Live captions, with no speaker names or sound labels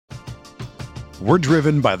We're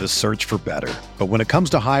driven by the search for better. But when it comes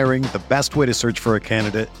to hiring, the best way to search for a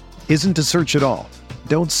candidate isn't to search at all.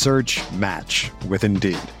 Don't search, match with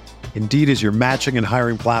Indeed. Indeed is your matching and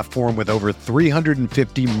hiring platform with over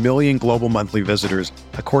 350 million global monthly visitors,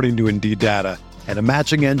 according to Indeed data, and a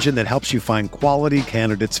matching engine that helps you find quality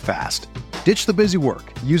candidates fast. Ditch the busy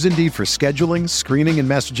work. Use Indeed for scheduling, screening, and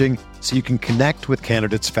messaging so you can connect with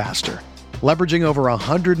candidates faster. Leveraging over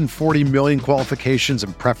 140 million qualifications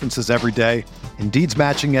and preferences every day, Indeed's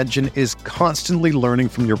matching engine is constantly learning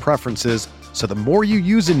from your preferences, so the more you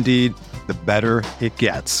use Indeed, the better it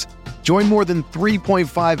gets. Join more than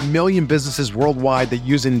 3.5 million businesses worldwide that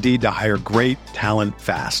use Indeed to hire great talent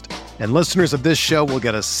fast. And listeners of this show will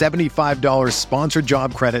get a $75 sponsored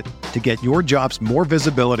job credit to get your jobs more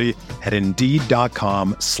visibility at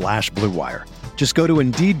Indeed.com/Blue Wire. Just go to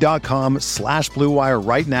Indeed.com/Blue Wire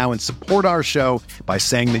right now and support our show by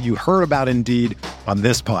saying that you heard about Indeed on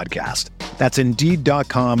this podcast. That's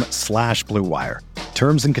Indeed.com/Blue Wire.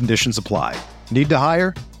 Terms and conditions apply. Need to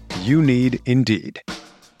hire? You need Indeed.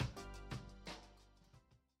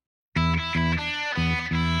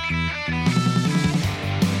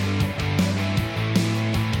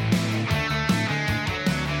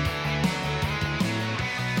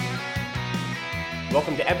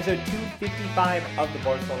 Welcome to episode 255 of the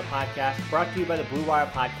Barcelona Podcast, brought to you by the Blue Wire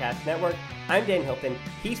Podcast Network. I'm Dan Hilton,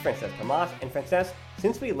 he's Frances Tomas, and Frances,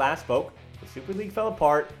 since we last spoke, the Super League fell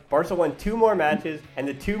apart, Barca won 2 more matches, and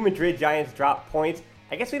the 2 Madrid Giants dropped points.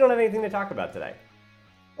 I guess we don't have anything to talk about today.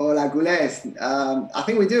 Hola, culés. I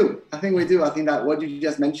think we do. I think that what you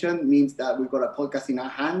just mentioned means that we've got a podcast in our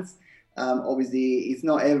hands. Obviously, it's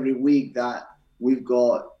not every week that we've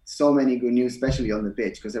got so many good news, especially on the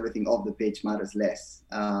pitch, because everything off the pitch matters less.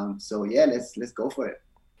 So yeah, let's go for it.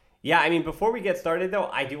 Yeah, I mean, before we get started, though,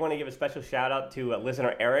 I do want to give a special shout out to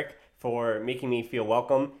listener Eric for making me feel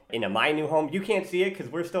welcome into my new home. You can't see it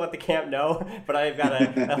because we're still at the Camp Nou, but I've got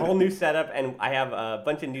a whole new setup, and I have a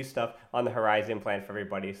bunch of new stuff on the horizon planned for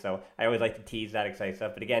everybody. So I always like to tease that exciting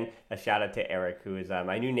stuff. But again, a shout out to Eric, who is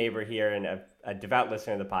my new neighbor here and a devout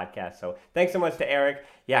listener of the podcast. So thanks so much to Eric.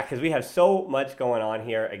 Yeah, because we have so much going on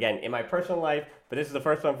here, again, in my personal life, but this is the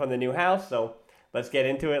first one from the new house. So let's get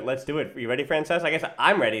into it. Let's do it. Are you ready, Frances? I guess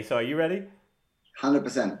I'm ready. So are you ready?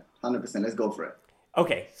 100%. Let's go for it.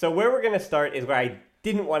 Okay, so where we're going to start is where I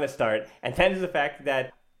didn't want to start, and that is the fact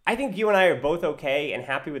that I think you and I are both okay and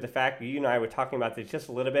happy with the fact that you and I were talking about this just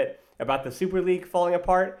a little bit, about the Super League falling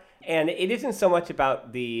apart, and it isn't so much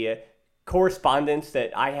about the correspondence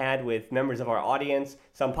that I had with members of our audience,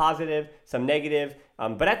 some positive, some negative,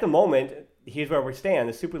 but at the moment, here's where we stand.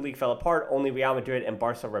 The Super League fell apart, only Real Madrid and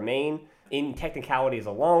Barca remain in technicalities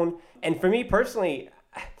alone, and for me personally,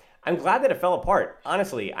 I'm glad that it fell apart.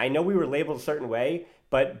 Honestly, I know we were labeled a certain way,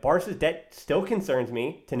 but Barca's debt still concerns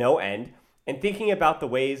me to no end. And thinking about the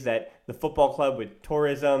ways that the football club with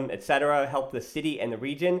tourism, etc., helped the city and the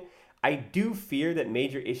region, I do fear that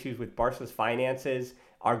major issues with Barca's finances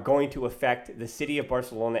are going to affect the city of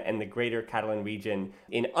Barcelona and the greater Catalan region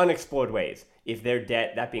in unexplored ways. If their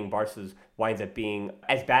debt, that being Barca's, winds up being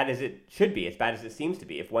as bad as it should be, as bad as it seems to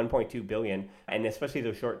be, if 1.2 billion, and especially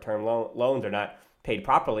those short-term loans are not paid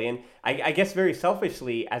properly. And I guess very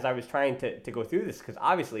selfishly, as I was trying to go through this, because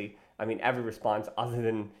obviously, I mean, every response other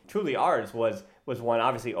than truly ours was one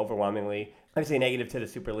obviously overwhelmingly, obviously negative to the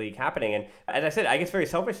Super League happening. And as I said, I guess very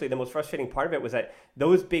selfishly, the most frustrating part of it was that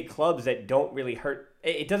those big clubs that don't really hurt,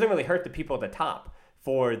 it doesn't really hurt the people at the top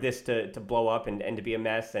for this to blow up and to be a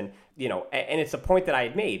mess. And, you know, and it's a point that I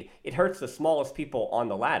had made. It hurts the smallest people on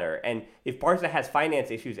the ladder. And if Barca has finance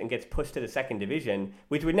issues and gets pushed to the second division,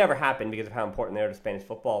 which would never happen because of how important they are to Spanish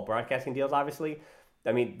football broadcasting deals, obviously,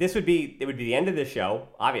 I mean, it would be the end of this show.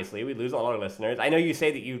 Obviously, we'd lose all our listeners. I know you say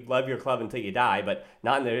that you love your club until you die, but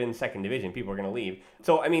not in the second division. People are going to leave.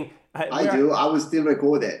 So, I mean, I do. I will still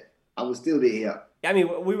record it. I will still be here. I mean,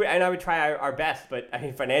 and I would try our best, but I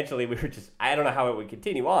mean, financially, I don't know how it would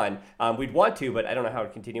continue on. We'd want to, but I don't know how it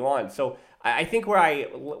would continue on. So I think where I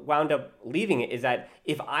wound up leaving it is that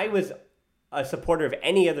if I was a supporter of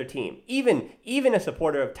any other team, even a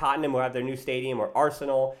supporter of Tottenham who have their new stadium, or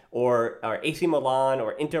Arsenal, or AC Milan,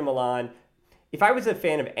 or Inter Milan, if I was a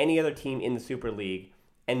fan of any other team in the Super League,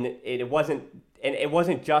 and it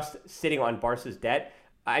wasn't just sitting on Barca's debt,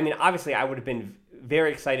 I mean, obviously, I would have been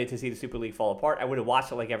very excited to see the Super League fall apart. I would have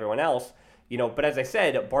watched it like everyone else, you know. But as I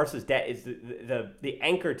said, Barca's debt is the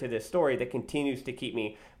anchor to this story that continues to keep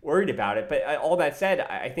me worried about it. But all that said,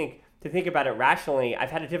 I think to think about it rationally, I've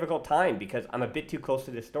had a difficult time because I'm a bit too close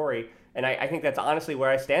to this story. And I think that's honestly where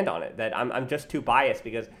I stand on it, that I'm just too biased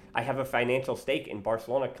because I have a financial stake in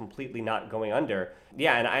Barcelona completely not going under.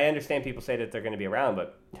 Yeah, and I understand people say that they're going to be around,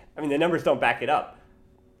 but I mean, the numbers don't back it up.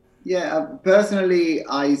 Yeah, personally,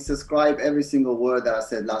 I subscribe every single word that I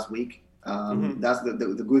said last week. That's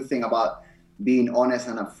the good thing about being honest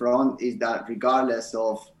and upfront, is that regardless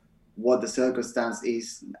of what the circumstance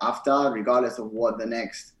is after, regardless of what the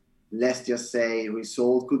next, let's just say,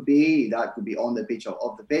 result could be, that could be on the pitch or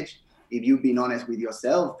off the pitch, if you've been honest with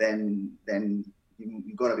yourself, then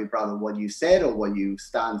you got to be proud of what you said or what you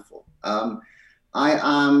stand for. I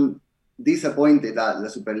am disappointed that the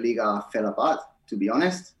Superliga fell apart, to be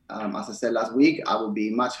honest. As I said last week, I would be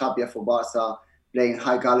much happier for Barca playing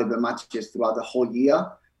high caliber matches throughout the whole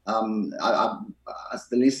year. As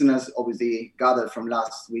the listeners obviously gathered from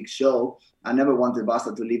last week's show, I never wanted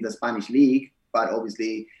Barca to leave the Spanish league, but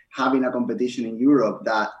obviously having a competition in Europe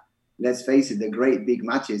that, let's face it, the great big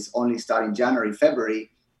matches only start in January,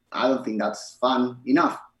 February, I don't think that's fun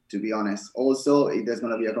enough, to be honest. Also, if there's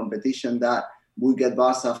going to be a competition that will get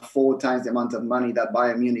Barca 4 times the amount of money that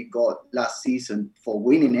Bayern Munich got last season for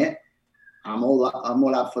winning it, I'm all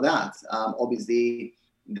up for that. Obviously,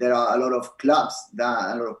 there are a lot of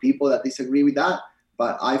people that disagree with that,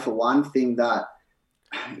 but I, for one, think that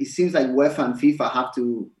it seems like UEFA and FIFA have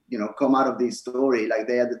to, come out of this story like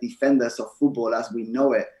they are the defenders of football as we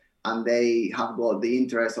know it, and they have got the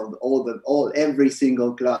interest of every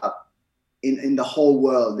single club in the whole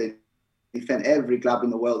world. They defend every club in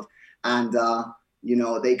the world, and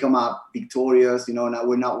they come up victorious. Now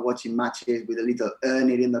we're not watching matches with a little earn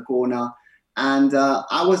it in the corner. And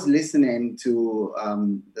I was listening to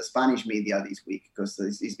the Spanish media this week because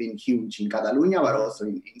it's been huge in Catalonia, but also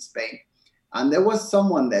in Spain. And there was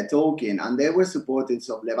someone there talking, and they were supporters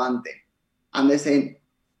of Levante. And they're saying,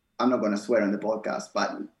 I'm not going to swear on the podcast,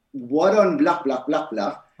 but what on blah, blah, blah,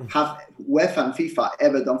 blah have UEFA and FIFA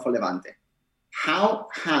ever done for Levante? How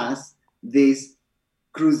has this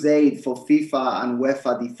crusade for FIFA and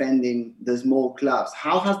UEFA defending the small clubs,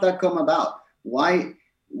 how has that come about? Why?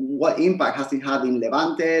 What impact has it had in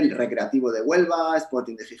Levante, Recreativo de Huelva,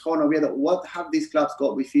 Sporting de Gijón, Oviedo? What have these clubs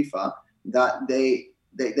got with FIFA that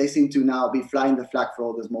they seem to now be flying the flag for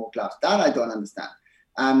all the small clubs? That I don't understand.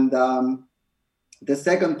 And the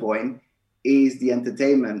second point is the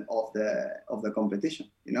entertainment of the competition.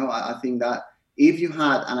 I think that if you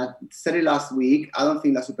had, and I said it last week, I don't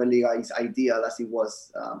think that Superliga is ideal as it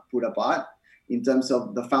was put apart. In terms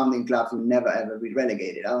of the founding clubs will never ever be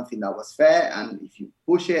relegated. I don't think that was fair. And if you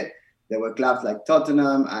push it, there were clubs like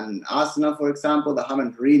Tottenham and Arsenal, for example, that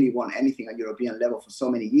haven't really won anything at European level for so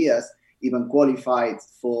many years, even qualified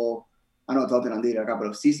for, I know Tottenham did a couple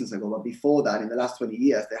of seasons ago, but before that, in the last 20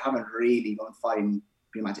 years, they haven't really gone far in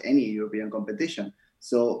pretty much any European competition.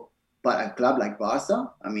 So, but a club like Barca,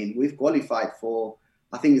 I mean, we've qualified for,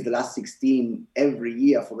 I think it's the last 16 every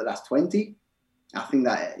year for the last 20. I think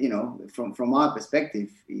that, from our perspective,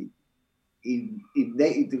 to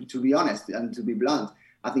be honest and to be blunt,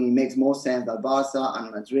 I think it makes more sense that Barca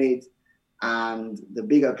and Madrid and the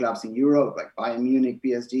bigger clubs in Europe, like Bayern Munich,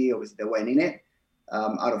 PSG, obviously they weren't in it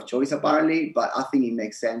out of choice apparently, but I think it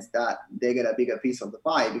makes sense that they get a bigger piece of the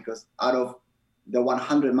pie, because out of the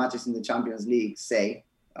 100 matches in the Champions League, say,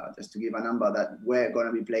 just to give a number that were going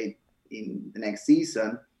to be played in the next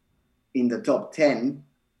season, in the top 10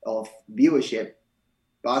 of viewership,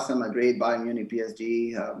 Barca, Madrid, Bayern Munich,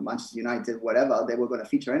 PSG, Manchester United, whatever, they were going to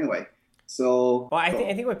feature anyway. So, well, I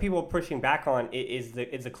think what people are pushing back on is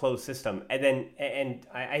the closed system, and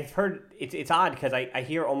I've heard it's odd because I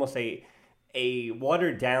hear almost a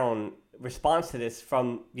watered down response to this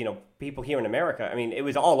from people here in America. I mean, it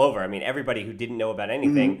was all over. I mean, everybody who didn't know about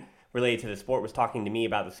anything related to the sport was talking to me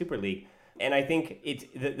about the Super League, and I think it's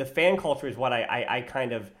the fan culture is what I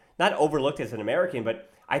kind of not overlooked as an American, but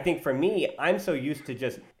I think for me, I'm so used to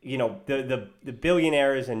just, the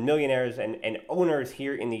billionaires and millionaires and owners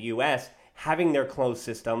here in the U.S. having their closed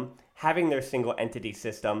system, having their single entity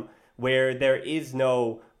system where there is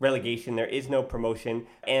no relegation, there is no promotion.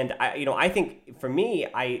 And I think for me,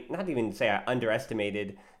 I not even say I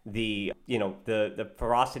underestimated the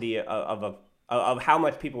ferocity of how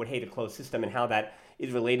much people would hate a closed system and how that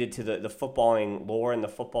is related to the footballing lore and the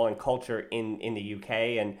footballing culture in the UK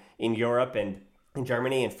and in Europe and in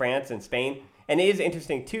Germany and France and Spain. And it is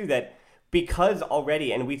interesting too that because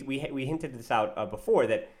already, and we hinted this out before,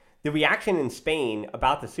 that the reaction in Spain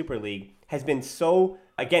about the Super League has been so,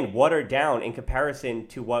 again, watered down in comparison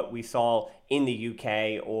to what we saw in the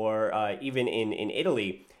UK or even in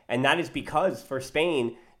Italy. And that is because for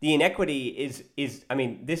Spain, the inequity is I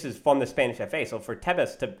mean, this is from the Spanish FA. So for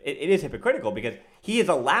Tebas, it is hypocritical because he has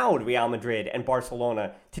allowed Real Madrid and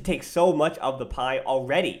Barcelona to take so much of the pie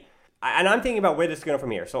already. And I'm thinking about where this is going from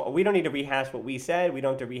here. So we don't need to rehash what we said. We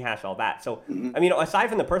don't have to rehash all that. So, I mean, aside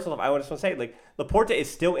from the personal stuff, I just want to say, like, Laporta is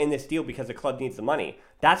still in this deal because the club needs the money.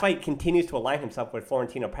 That's why he continues to align himself with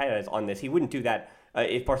Florentino Perez on this. He wouldn't do that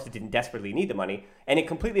if Barca didn't desperately need the money. And it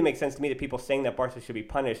completely makes sense to me that people saying that Barca should be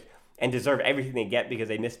punished and deserve everything they get because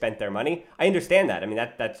they misspent their money. I understand that. I mean,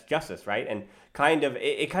 that's justice, right? And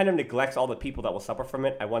it kind of neglects all the people that will suffer from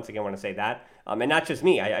it. I once again want to say that. And not just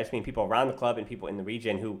me. I just mean people around the club and people in the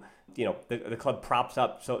region who, you know, the club props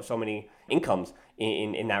up so many incomes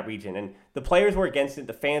in that region. And the players were against it.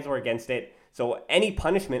 The fans were against it. So any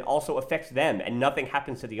punishment also affects them and nothing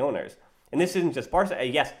happens to the owners. And this isn't just Barca.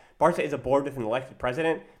 Yes, Barca is a board with an elected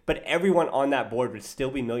president, but everyone on that board would still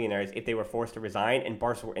be millionaires if they were forced to resign and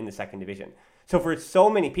Barca were in the second division. So for so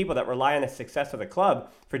many people that rely on the success of the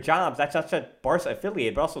club for jobs, that's not just Barca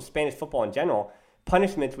affiliated, but also Spanish football in general,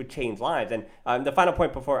 punishments would change lives. And the final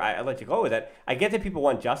point before I let you go is that I get that people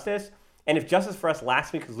want justice, and if justice for us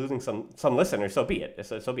last week is losing some listeners, so be it.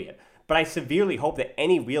 So be it. But I severely hope that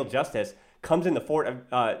any real justice comes in the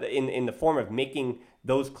form of making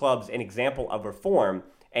those clubs an example of reform.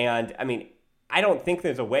 And I mean, I don't think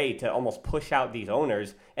there's a way to almost push out these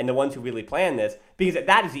owners and the ones who really plan this, because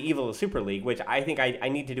that is the evil of Super League, which I think I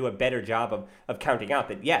need to do a better job of counting out.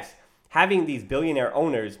 That yes, having these billionaire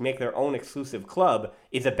owners make their own exclusive club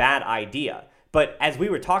is a bad idea. But as we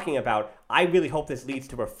were talking about, I really hope this leads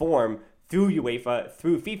to reform through UEFA,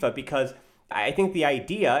 through FIFA, because I think the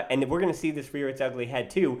idea, and we're going to see this rear its ugly head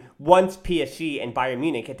too, once PSG and Bayern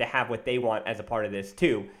Munich get to have what they want as a part of this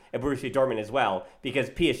too, and Borussia Dortmund as well, because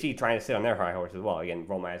PSG trying to sit on their high horse as well. Again,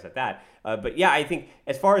 roll my eyes at that. But yeah, I think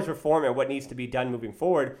as far as reform and what needs to be done moving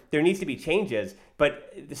forward, there needs to be changes,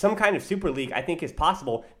 but some kind of Super League I think is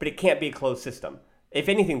possible, but it can't be a closed system. If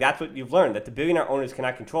anything, that's what you've learned, that the billionaire owners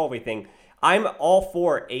cannot control everything. I'm all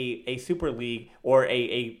for a Super League or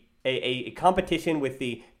a competition with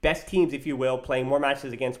the best teams, if you will, playing more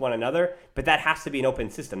matches against one another, but that has to be an open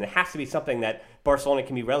system. There has to be something that Barcelona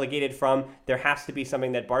can be relegated from. There has to be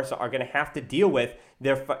something that Barca are going to have to deal with.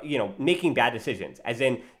 They're, making bad decisions, as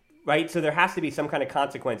in, right? So there has to be some kind of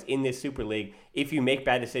consequence in this Super League. If you make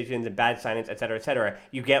bad decisions and bad signings, et cetera,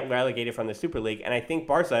 you get relegated from the Super League. And I think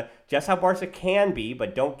Barca, just how Barca can be,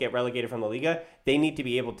 but don't get relegated from the Liga, they need to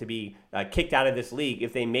be able to be kicked out of this league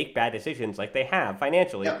if they make bad decisions like they have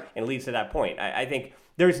financially, and it leads to that point. I think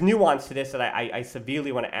there's nuance to this that I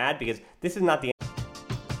severely want to add, because this is not the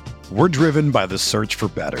We're driven by the search for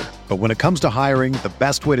better. But when it comes to hiring, the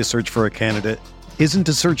best way to search for a candidate isn't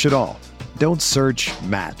to search at all. Don't search,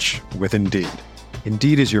 match with Indeed.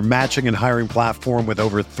 Indeed is your matching and hiring platform with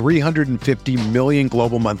over 350 million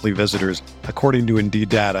global monthly visitors, according to Indeed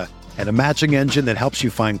data, and a matching engine that helps you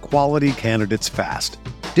find quality candidates fast.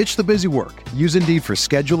 Ditch the busy work. Use Indeed for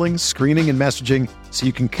scheduling, screening, and messaging so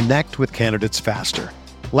you can connect with candidates faster.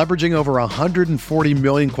 Leveraging over 140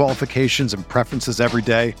 million qualifications and preferences every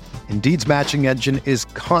day, Indeed's matching engine is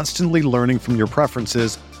constantly learning from your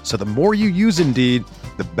preferences, so the more you use Indeed,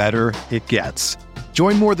 the better it gets.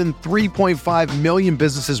 Join more than 3.5 million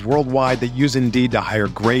businesses worldwide that use Indeed to hire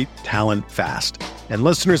great talent fast. And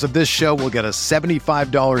listeners of this show will get a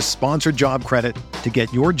 $75 sponsored job credit to get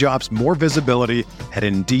your jobs more visibility at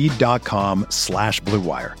Indeed.com/Blue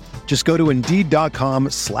Wire. Just go to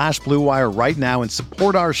Indeed.com/Blue Wire right now and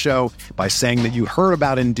support our show by saying that you heard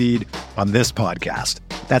about Indeed on this podcast.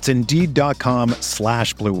 That's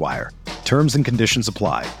Indeed.com/Blue Wire. Terms and conditions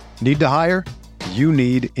apply. Need to hire? You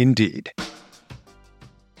need Indeed.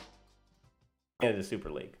 the Super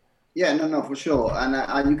League. Yeah, no, for sure.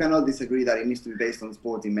 And you cannot disagree that it needs to be based on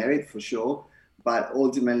sporting merit, for sure. But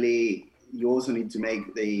ultimately, you also need to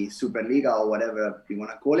make the Superliga or whatever you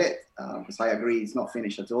want to call it, because I agree it's not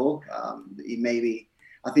finished at all. It may be,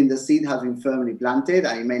 I think the seed has been firmly planted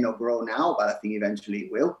and it may not grow now, but I think eventually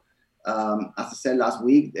it will. As I said last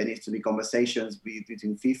week, there needs to be conversations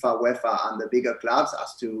between FIFA, UEFA, and the bigger clubs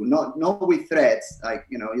as to not with threats, like,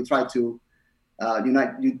 you try to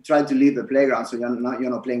you try to leave the playground, so you're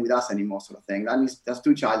not playing with us anymore, sort of thing. That's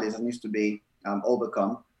too childish. That needs to be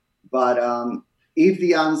overcome. But if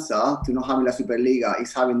the answer to not having a Superliga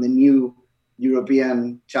is having the new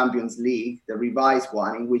European Champions League, the revised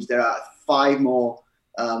one, in which there are 5 more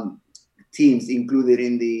teams included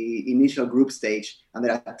in the initial group stage, and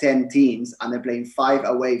there are 10 teams, and they're playing 5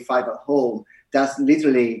 away, 5 at home, that's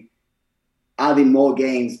literally adding more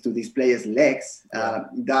games to these players' legs.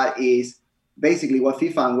 That is basically what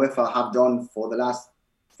FIFA and UEFA have done for the last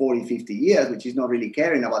 40, 50 years, which is not really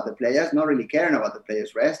caring about the players, not really caring about the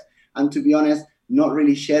players' rest, and to be honest, not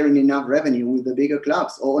really sharing enough revenue with the bigger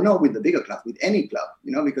clubs, or not with the bigger clubs, with any club,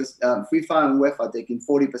 because FIFA and UEFA are taking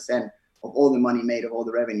 40% of all the money made, of all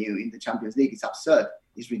the revenue in the Champions League. It's absurd.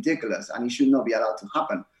 It's ridiculous, and it should not be allowed to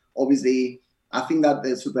happen. Obviously, I think that the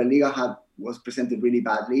Superliga was presented really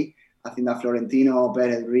badly. I think that Florentino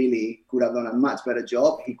Perez really could have done a much better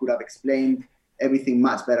job. He could have explained everything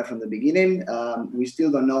much better from the beginning. We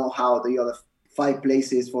still don't know how the other 5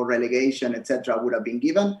 places for relegation, etc., would have been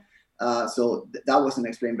given. So that wasn't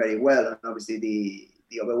explained very well. And obviously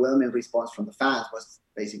the overwhelming response from the fans was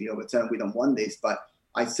basically overturned. We don't want this. But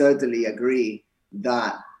I certainly agree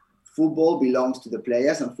that football belongs to the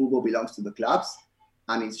players and football belongs to the clubs.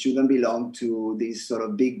 And it shouldn't belong to this sort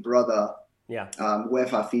of big brother,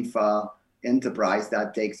 UEFA, FIFA enterprise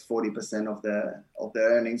that takes 40% of the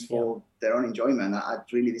earnings for their own enjoyment. I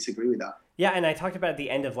really disagree with that. Yeah, and I talked about at the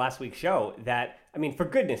end of last week's show that, for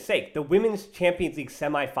goodness sake, the Women's Champions League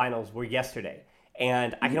semifinals were yesterday.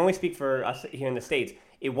 And I can only speak for us here in the States.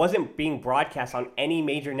 It wasn't being broadcast on any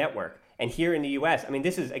major network. And here in the U.S.,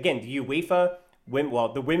 this is, again, the UEFA,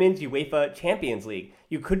 the Women's UEFA Champions League.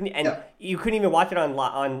 You couldn't even watch it on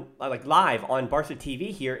live on Barça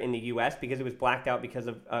TV here in the U.S. because it was blacked out because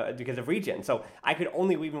of region. So I could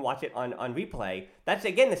only even watch it on replay. That's,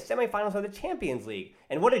 again, the semifinals of the Champions League,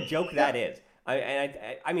 and what a joke that is.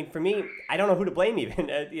 For me, I don't know who to blame even.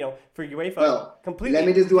 For UEFA, well, completely. Let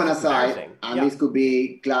me just do an aside, and this could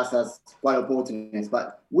be classed as quite opportunist.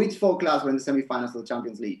 But which 4 clubs were in the semifinals of the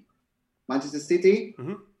Champions League? Manchester City,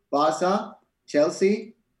 Barça,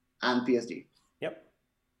 Chelsea, and PSG. Yep.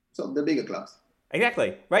 So the bigger clubs.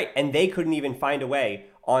 Exactly. Right. And they couldn't even find a way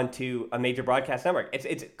onto a major broadcast network.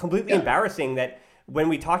 It's completely embarrassing that when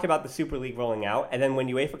we talked about the Super League rolling out, and then when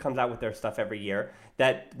UEFA comes out with their stuff every year,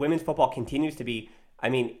 that women's football continues to be,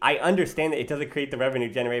 I understand that it doesn't create the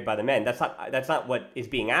revenue generated by the men. That's not what is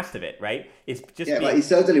being asked of it, right? It's just but it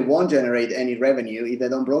certainly won't generate any revenue if they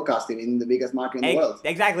don't broadcast it in the biggest market in the world.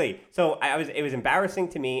 Exactly. So it was embarrassing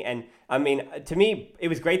to me, and to me, it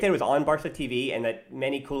was great that it was on Barça TV and that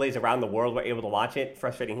many Kool-Aids around the world were able to watch it.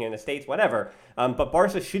 Frustrating here in the States, whatever. But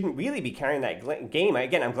Barça shouldn't really be carrying that game.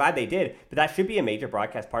 Again, I'm glad they did, but that should be a major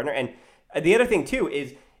broadcast partner. And the other thing too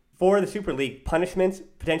is, for the Super League, punishments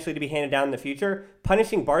potentially to be handed down in the future,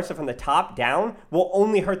 punishing Barca from the top down will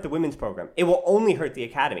only hurt the women's program. It will only hurt the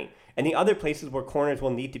academy and the other places where corners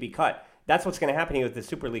will need to be cut. That's what's going to happen here with the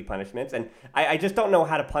Super League punishments. And I just don't know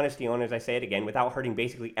how to punish the owners, I say it again, without hurting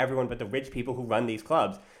basically everyone but the rich people who run these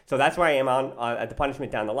clubs. So that's where I am at the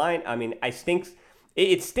punishment down the line.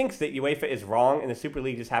 It stinks that UEFA is wrong and the Super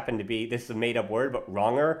League just happened to be, this is a made-up word, but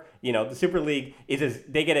wronger. The Super League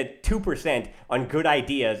they get a 2% on good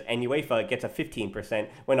ideas, and UEFA gets a 15%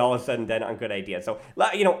 when all is said and done on good ideas. So,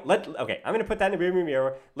 I'm going to put that in the rearview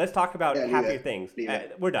mirror. Let's talk about happier things.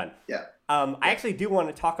 We're done. Yeah. I actually do want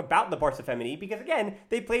to talk about the Barça Femení because, again,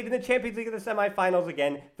 they played in the Champions League in the semifinals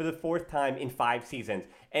again for the 4th time in 5 seasons.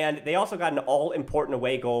 And they also got an all-important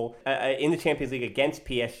away goal in the Champions League against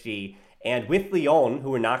PSG. And with Lyon,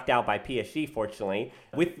 who were knocked out by PSG, fortunately,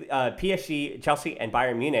 with PSG, Chelsea, and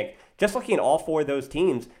Bayern Munich, just looking at all 4 of those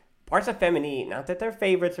teams, Barça Femení, not that they're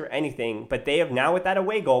favorites or anything, but they have now, with that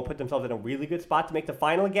away goal, put themselves in a really good spot to make the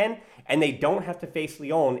final again, and they don't have to face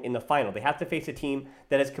Lyon in the final. They have to face a team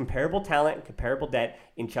that has comparable talent and comparable debt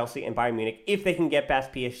in Chelsea and Bayern Munich if they can get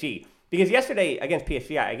past PSG. Because yesterday, against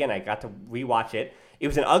PSG, I got to rewatch it. It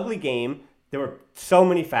was an ugly game. There were so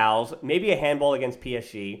many fouls, maybe a handball against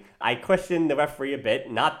PSG. I questioned the referee a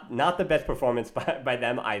bit. Not the best performance by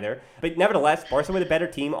them either. But nevertheless, Barca were the better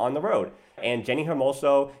team on the road. And Jenny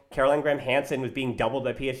Hermoso, Caroline Graham-Hansen was being doubled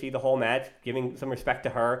by PSG the whole match, giving some respect to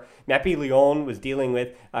her. Mappy Lyon was dealing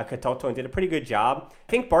with Katoto and did a pretty good job.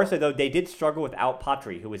 I think Barca, though, they did struggle without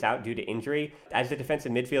Patri, who was out due to injury. As a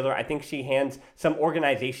defensive midfielder, I think she hands some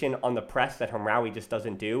organization on the press that Hamraoui just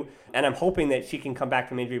doesn't do. And I'm hoping that she can come back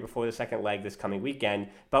from injury before the second leg this coming weekend.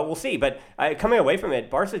 But we'll see. But coming away from it,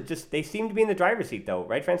 Barca they seem to be in the driver's seat, though.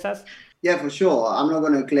 Right, Frances? Yeah, for sure. I'm not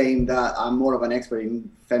going to claim that I'm more of an expert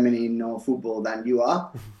in feminine football than you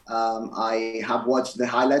are. I have watched the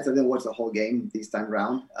highlights. I didn't watch the whole game this time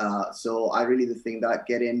round. So I really do think that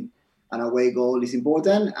getting an away goal is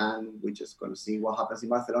important. And we're just going to see what happens in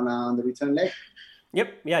Barcelona on the return leg.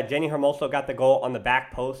 Yep. Yeah. Jenny Hermoso got the goal on the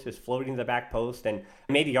back post, just floating to the back post and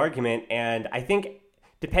made the argument. And I think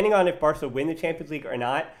depending on if Barca win the Champions League or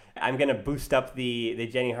not, I'm going to boost up the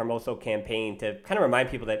Jenny Hermoso campaign to kind of remind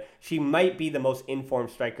people that she might be the most informed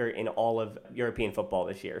striker in all of European football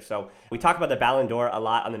this year. So we talk about the Ballon d'Or a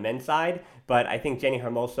lot on the men's side, but I think Jenny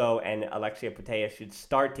Hermoso and Alexia Putellas should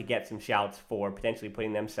start to get some shouts for potentially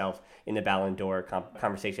putting themselves in the Ballon d'Or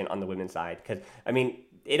conversation on the women's side. Because, I mean,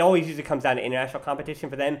 it always usually comes down to international competition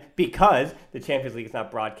for them because the Champions League is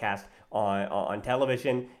not broadcast on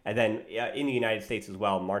television. And then in the United States as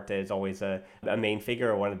well, Marta is always a main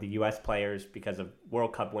figure or one of the U.S. players because of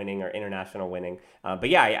World Cup winning or international winning. But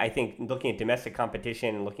yeah, I think looking at domestic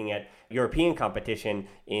competition and looking at European competition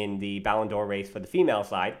in the Ballon d'Or race for the female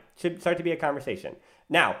side should start to be a conversation.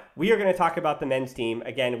 Now, we are going to talk about the men's team.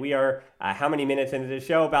 Again, we are how many minutes into the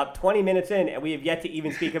show? About 20 minutes in, and we have yet to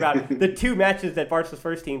even speak about the two matches that Barca's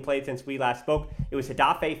first team played since we last spoke. It was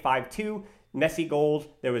Getafe 5-2, Messi goals.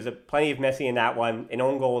 There was plenty of Messi in that one, an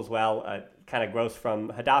own goal as well, kind of gross from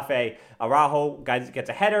Getafe. Araujo gets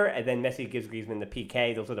a header, and then Messi gives Griezmann the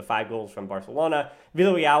PK. Those are the 5 goals from Barcelona.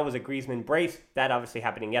 Villarreal was a Griezmann brace. That obviously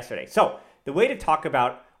happening yesterday. So the way to talk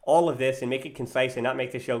about all of this and make it concise and not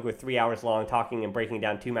make the show go 3 hours long talking and breaking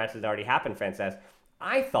down 2 matches that already happened, Frances,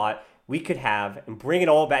 I thought we could have and bring it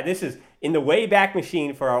all back. This is in the way back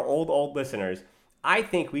machine for our old listeners. I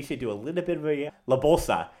think we should do a little bit of a La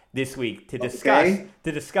Bolsa this week to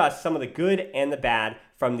discuss some of the good and the bad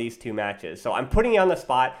from these 2 matches. So I'm putting you on the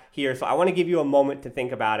spot here, so I want to give you a moment to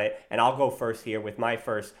think about it, and I'll go first here with my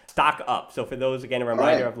first stock up. So for those, again, a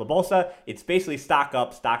reminder of La Bolsa, it's basically stock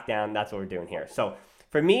up, stock down. That's what we're doing here. So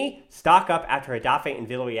for me, stock up after Getafe and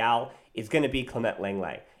Villarreal is going to be Clement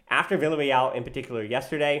Lenglet. After Villarreal in particular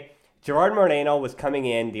yesterday, Gerard Moreno was coming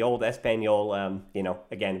in, the old Espanyol,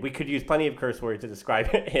 again, we could use plenty of curse words to describe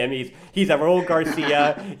him. He's a Raul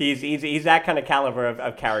Garcia. he's that kind of caliber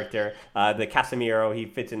of character. The Casemiro, he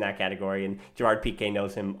fits in that category, and Gerard Piqué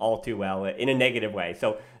knows him all too well in a negative way.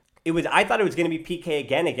 So I thought it was going to be Piqué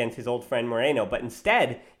again against his old friend Moreno, but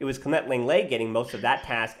instead it was Clement Lenglet getting most of that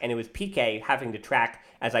task, and it was Piqué having to track,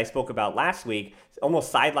 as I spoke about last week,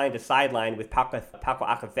 almost sideline to sideline with Paco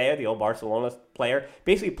Alcacer, the old Barcelona player,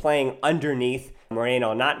 basically playing underneath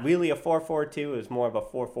Moreno. Not really a 4-4-2, it was more of a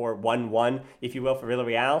 4-4-1-1, if you will, for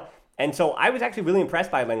Villarreal. And so I was actually really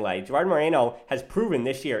impressed by Lenglet. Gerard Moreno has proven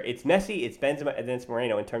this year, it's Messi, it's Benzema, and it's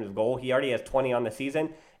Moreno in terms of goal. He already has 20 on the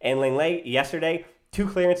season. And Lenglet yesterday, 2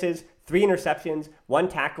 clearances, 3 interceptions, 1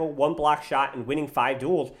 tackle, 1 block shot, and winning 5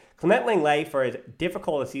 duels. Clement Lenglet, for as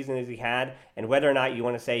difficult a season as he had, and whether or not you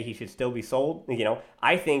want to say he should still be sold,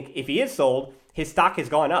 I think if he is sold, his stock has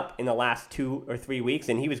gone up in the last 2 or 3 weeks,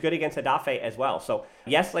 and he was good against Getafe as well. So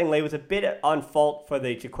yes, Lenglet was a bit on fault for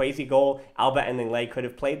the Chikwueze goal. Alba and Lenglet could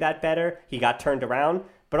have played that better. He got turned around.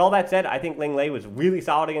 But all that said, I think Lenglet was really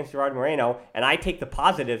solid against Gerard Moreno, and I take the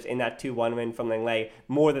positives in that 2-1 win from Lenglet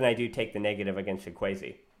more than I do take the negative against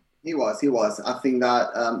Chikwueze. He was. I think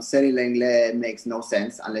that selling Lenglet makes no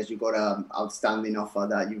sense unless you got an outstanding offer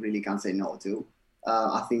that you really can't say no to.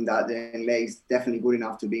 I think that Lenglet is definitely good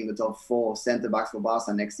enough to be in the top 4 centre-backs for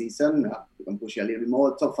Barca next season. You can push it a little bit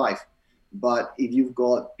more, top 5. But if you've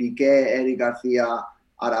got Piqué, Eric Garcia,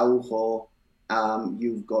 Araujo,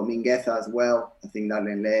 you've got Mingueza as well. I think that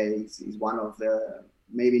Lenglet is one of the,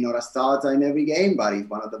 maybe not a starter in every game, but he's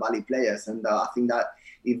one of the valid players. And I think that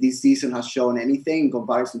if this season has shown anything in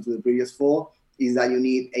comparison to the previous 4, is that you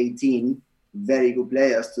need 18 very good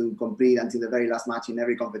players to compete until the very last match in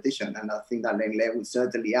every competition. And I think that Lenglet would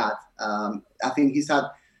certainly add. I think he's had,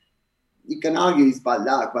 you can argue it's bad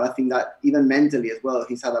luck, but I think that even mentally as well,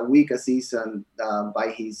 he's had a weaker season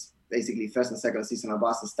by his basically first and second season of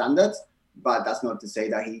Barca standards. But that's not to say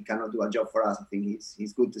that he cannot do a job for us. I think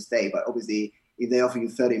he's good to stay. But obviously, if they offer you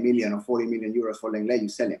 30 million or 40 million euros for Lenglet, you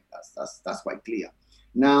sell him. That's quite clear.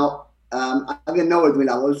 Now, I don't know it with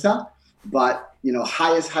La Bolsa, but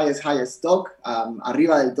highest stock,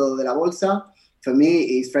 arriba del todo de La Bolsa, for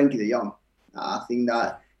me is Frenkie de Jong. I think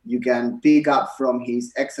that you can pick up from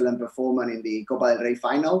his excellent performance in the Copa del Rey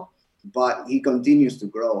final, but he continues to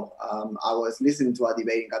grow. I was listening to a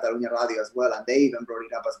debate in Catalonia Radio as well, and they even brought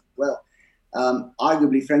it up as well.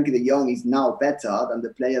 Arguably, Frenkie de Jong is now better than the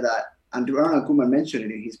player that, and Ronald Koeman mentioned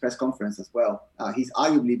it in his press conference as well. He's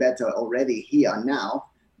arguably better already here now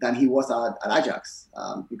than he was at Ajax,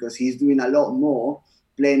 because he's doing a lot more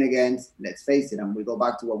playing against, let's face it, and we go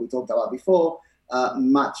back to what we talked about before,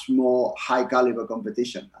 much more high caliber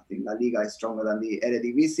competition. I think La Liga is stronger than the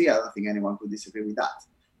Eredivisie. I don't think anyone could disagree with that.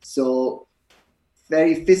 So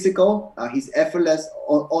very physical. He's effortless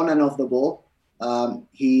on and off the ball.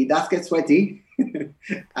 He does get sweaty. He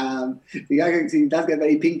does get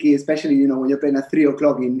very pinky, especially when you're playing at 3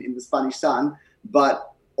 o'clock in the Spanish sun.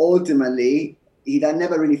 But ultimately, he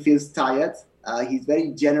never really feels tired. He's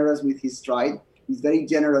very generous with his stride. He's very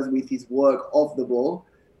generous with his work off the ball.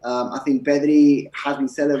 I think Pedri has been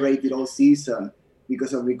celebrated all season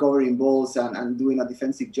because of recovering balls and doing a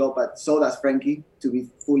defensive job, but so does Frankie, to be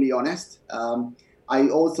fully honest. I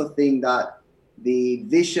also think that the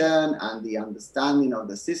vision and the understanding of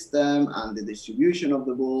the system and the distribution of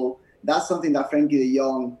the ball, that's something that Frankie de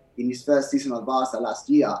Jong in his first season at Barça last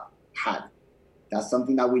year had. That's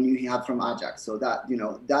something that we knew he had from Ajax. So that,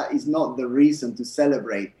 that is not the reason to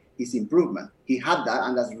celebrate his improvement. He had that,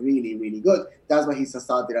 and that's really, really good. That's why he's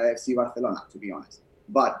started at FC Barcelona, to be honest.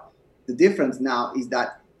 But the difference now is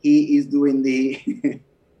that he is doing the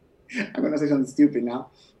I'm going to say something stupid now.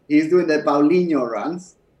 He's doing the Paulinho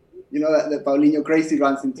runs, the Paulinho crazy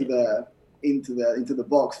runs into the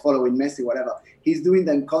box following Messi, whatever. He's doing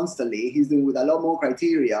them constantly. He's doing with a lot more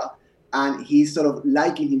criteria, and he's sort of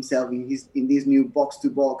liking himself in this new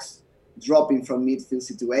box-to-box dropping from midfield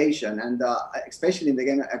situation. And especially in the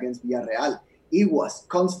game against Villarreal, he was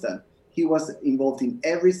constant. He was involved in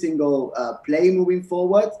every single play moving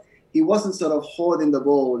forward. He wasn't sort of hoarding the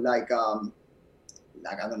ball like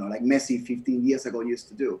Messi 15 years ago used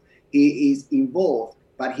to do. He is involved,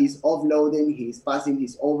 but he's offloading, he's passing,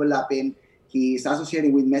 he's overlapping, he's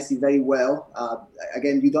associating with Messi very well.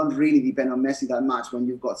 Again, you don't really depend on Messi that much when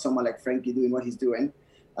you've got someone like Frankie doing what he's doing.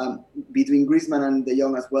 Between Griezmann and De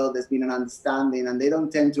Jong as well, there's been an understanding, and they don't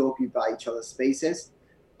tend to occupy each other's spaces.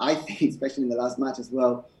 I think, especially in the last match as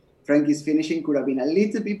well, Frankie's finishing could have been a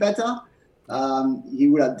little bit better. He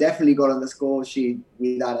would have definitely got on the score sheet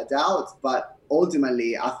without a doubt, but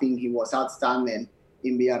ultimately, I think he was outstanding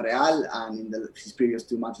in Villarreal and in his previous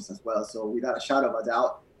two matches as well. So without a shadow of a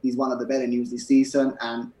doubt, he's one of the better news this season.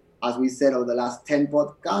 And as we said over the last 10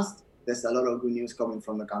 podcasts, there's a lot of good news coming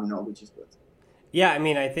from the Camp Nou, which is good. Yeah, I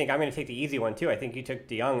mean, I think I'm going to take the easy one too. I think you took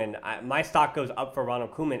De Jong, and my stock goes up for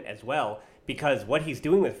Ronald Koeman as well, because what he's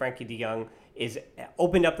doing with Frankie de Jong is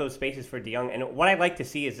opened up those spaces for De Jong. And what I'd like to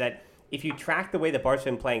see is that if you track the way the Barca have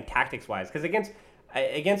been playing tactics-wise, because against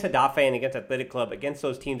Getafe and against Athletic Club, against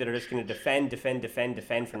those teams that are just going to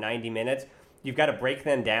defend for 90 minutes, you've got to break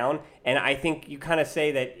them down. And I think you kind of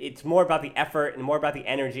say that it's more about the effort and more about the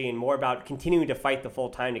energy and more about continuing to fight the full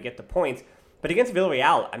time to get the points. But against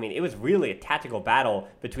Villarreal, I mean, it was really a tactical battle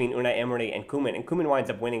between Unai Emery and Koeman winds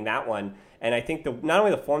up winning that one. And I think not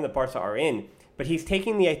only the form that Barca are in, but he's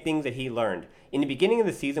taking the things that he learned. In the beginning of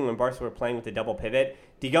the season when Barca were playing with the double pivot,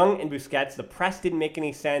 De Jong and Busquets, the press didn't make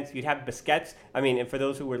any sense. You'd have Busquets, and for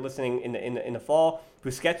those who were listening in the fall,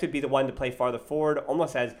 Busquets would be the one to play farther forward,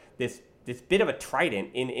 almost as this bit of a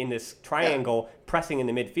trident in this triangle pressing in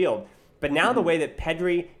the midfield. But now the way that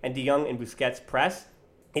Pedri and De Jong and Busquets press,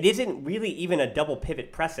 it isn't really even a double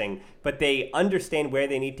pivot pressing, but they understand where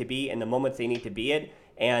they need to be and the moments they need to be in.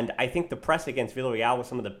 And I think the press against Villarreal was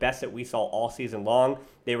some of the best that we saw all season long.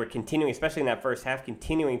 They were continuing, especially in that first half,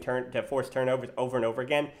 to force turnovers over and over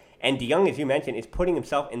again. And De Jong, as you mentioned, is putting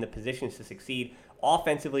himself in the positions to succeed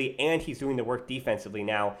offensively, and he's doing the work defensively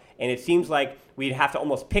now. And it seems like we'd have to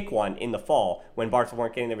almost pick one in the fall when Barca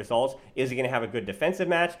weren't getting the results. Is he going to have a good defensive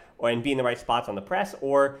match and be in the right spots on the press,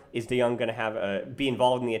 or is De Jong going to be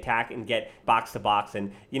involved in the attack and get box to box?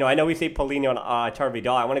 And I know we say Paulinho and Arturo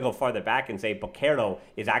Vidal. I want to go farther back and say Boquero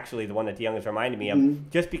is actually the one that De Jong has reminded me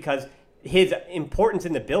of, just because his importance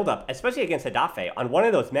in the build-up, especially against Getafe, on one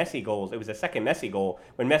of those Messi goals, it was the second Messi goal,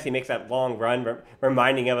 when Messi makes that long run,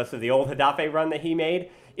 reminding us of the old Getafe run that he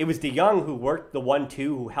made. It was De Jong who worked the 1-2,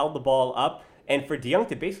 who held the ball up, and for De Jong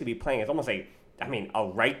to basically be playing as almost a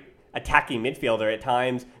right attacking midfielder at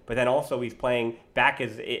times, but then also he's playing back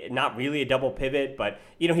as not really a double pivot, but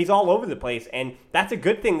he's all over the place, and that's a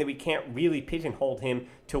good thing that we can't really pigeonhole him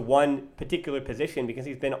to one particular position because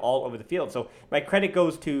he's been all over the field. So my credit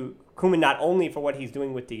goes to Koeman not only for what he's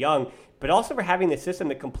doing with De Jong, but also for having the system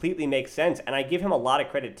that completely makes sense, and I give him a lot of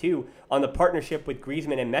credit too on the partnership with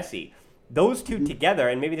Griezmann and Messi. Those two together,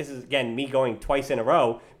 and maybe this is, again, me going twice in a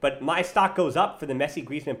row, but my stock goes up for the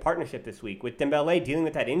Messi-Griezmann partnership this week. With Dembélé dealing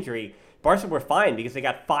with that injury, Barca were fine because they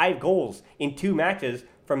got 5 goals in 2 matches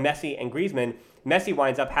from Messi and Griezmann. Messi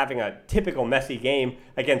winds up having a typical Messi game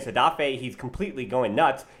against Getafe. He's completely going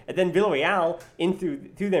nuts. And then Villarreal,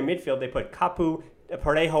 through their midfield, they put Capu,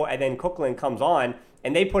 Parejo, and then Coquelin comes on,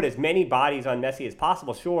 and they put as many bodies on Messi as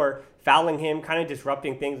possible, sure, fouling him, kind of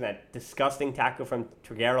disrupting things, and that disgusting tackle from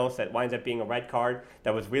Trigueros that winds up being a red card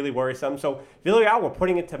that was really worrisome. So Villarreal were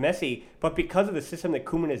putting it to Messi, but because of the system that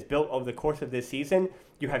Koeman has built over the course of this season,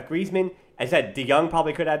 you have Griezmann. As I said, De Jong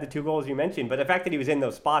probably could have had the 2 goals you mentioned, but the fact that he was in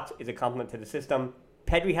those spots is a compliment to the system.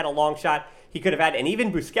 Pedri had a long shot he could have had. And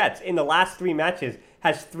even Busquets, in the last 3 matches,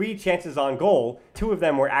 has 3 chances on goal. 2 of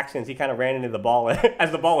them were accidents. He kind of ran into the ball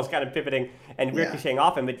as the ball was kind of pivoting and ricocheting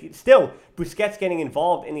off him. But still, Busquets getting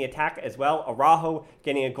involved in the attack as well. Araujo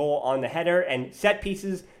getting a goal on the header. And set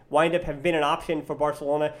pieces wind up have been an option for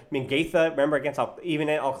Barcelona. Mingueza, remember against even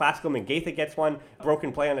at El Clasico, Mingueza gets one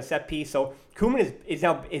broken play on a set piece. So Koeman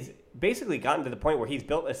is basically gotten to the point where he's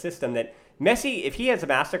built a system that Messi, if he has a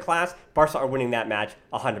masterclass, Barca are winning that match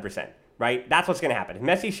 100%. Right? That's what's going to happen. If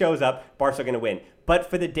Messi shows up, Barca are going to win. But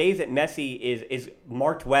for the days that Messi is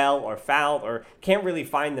marked well or fouled or can't really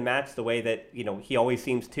find the match the way that, he always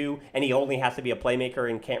seems to, and he only has to be a playmaker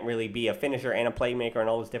and can't really be a finisher and a playmaker and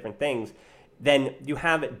all those different things, then you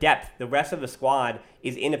have depth. The rest of the squad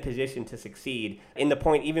is in a position to succeed. In the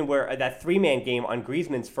point even where that 3-man game on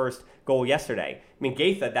Griezmann's first goal yesterday,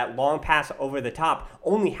 Mingueza, that long pass over the top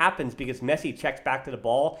only happens because Messi checks back to the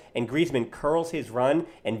ball and Griezmann curls his run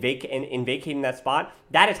and in vacating that spot.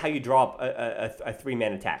 That is how you draw up a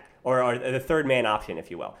 3-man attack. Or the third man option,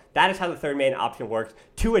 if you will. That is how the third man option works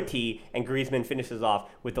to a T, and Griezmann finishes off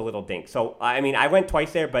with the little dink. So, I went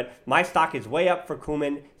twice there, but my stock is way up for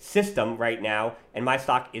Koeman system right now, and my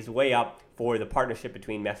stock is way up for the partnership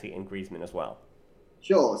between Messi and Griezmann as well.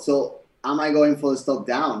 Sure. So, am I going for the stock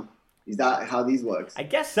down? Is that how these works? I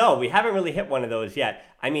guess so. We haven't really hit one of those yet.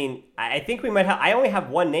 I think we might have. I only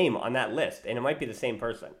have one name on that list, and it might be the same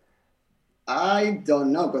person. I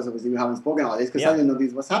don't know, because obviously we haven't spoken about this, because I didn't know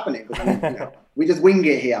this was happening. We just wing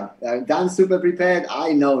it here. Dan's super prepared.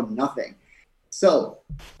 I know nothing. So,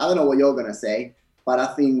 I don't know what you're going to say, but I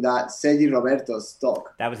think that Sergi Roberto's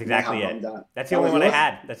stock. That was exactly it. That's the only one I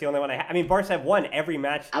had. Barca have won every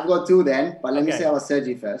match. I've got 2 then, but let me say about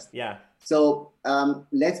Sergi first. Yeah. So,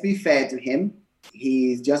 let's be fair to him.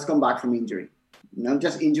 He's just come back from injury. Not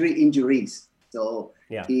just injuries. So,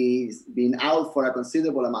 he's been out for a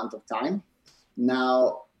considerable amount of time.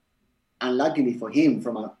 Now, unluckily for him,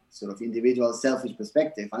 from a sort of individual selfish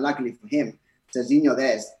perspective, unluckily for him, Serginho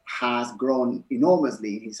Dest has grown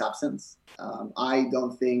enormously in his absence. I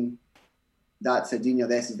don't think that Serginho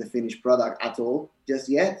Dest is the finished product at all just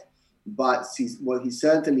yet, but what he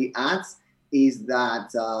certainly adds is that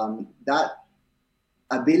that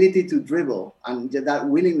ability to dribble and that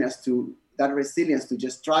willingness that resilience to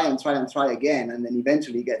just try again and then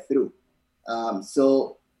eventually get through.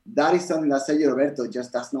 So that is something that Sergio Roberto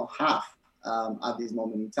just does not have at this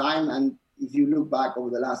moment in time. And if you look back over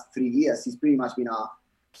the last 3 years, he's pretty much been a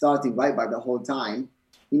starting right back the whole time.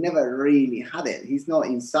 He never really had it. He's not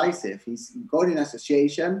incisive. He's good in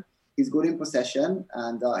association. He's good in possession,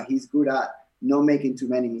 and he's good at not making too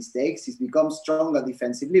many mistakes. He's become stronger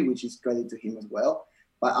defensively, which is credit to him as well.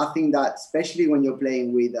 But I think that especially when you're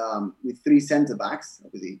playing with 3 centre-backs,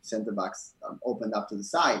 obviously centre-backs opened up to the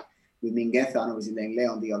side, with Mingueza and obviously Lenglet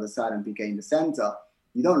on the other side and Piqué in the centre,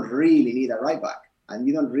 you don't really need a right-back. And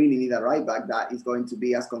you don't really need a right-back that is going to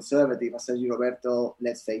be as conservative as Sergio Roberto,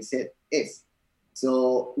 let's face it, is.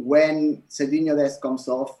 So when Serginho Dest comes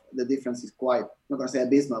off, the difference is quite, I'm not going to say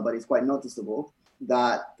abysmal, but it's quite noticeable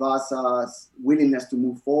that Barca's willingness to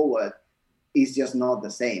move forward is just not the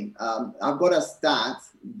same. I've got a stat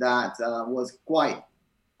that was quite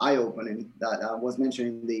eye-opening that was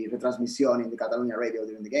mentioned in the retransmission in the Catalonia radio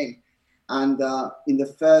during the game. And in the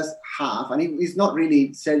first half, and it's not really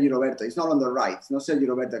Sergio Roberto, it's not on the right, it's not Sergio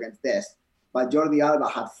Roberto against Dest, but Jordi Alba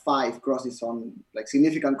had 5 crosses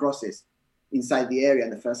significant crosses inside the area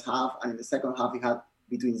in the first half, and in the second half he had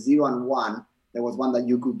between 0 and 1. There was one that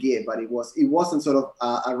you could give, but it wasn't sort of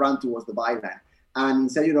a run towards the byline. And in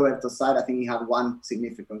Sergio Roberto's side, I think he had 1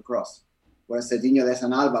 significant cross, whereas Serginho Dest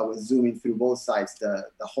and Alba was zooming through both sides the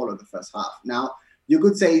whole of the first half. Now, you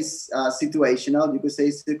could say it's situational, you could say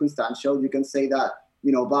it's circumstantial, you can say that,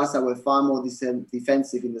 Barca were far more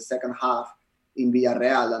defensive in the second half in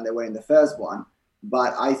Villarreal than they were in the first one,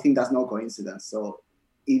 but I think that's no coincidence. So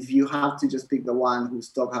if you have to just pick the one whose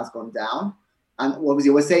stock has gone down, and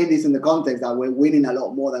obviously we're saying this in the context that we're winning a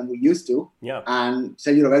lot more than we used to, and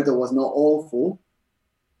Sergio Roberto was not awful,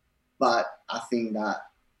 but I think that,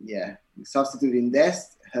 substituting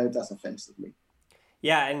Dest hurt us offensively.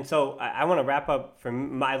 Yeah, and so I want to wrap up for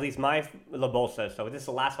at least my La Bolsa. So this is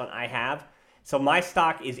the last one I have. So my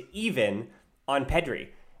stock is even on Pedri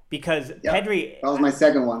because Pedri... That was my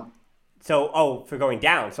second one. So, for going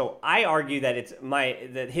down. So I argue that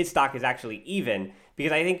that his stock is actually even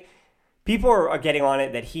because I think people are getting on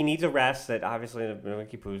it that he needs a rest, that obviously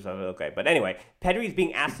okay. But anyway, Pedri's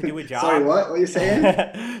being asked to do a job. Sorry, what? What are you saying?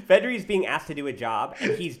 Pedri's being asked to do a job,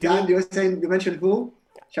 and he's doing... Dan, you mentioned who?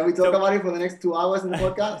 Shall we talk about it for the next 2 hours in the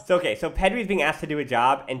podcast? It's okay. So Pedri's being asked to do a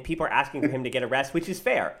job, and people are asking for him to get a rest, which is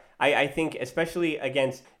fair. I think especially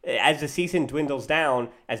as the season dwindles down,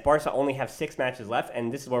 as Barca only have 6 matches left,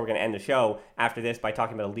 and this is where we're going to end the show after this by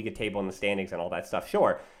talking about a Liga table and the standings and all that stuff,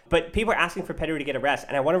 sure. But people are asking for Pedri to get a rest,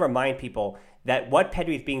 and I want to remind people that what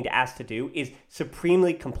Pedri is being asked to do is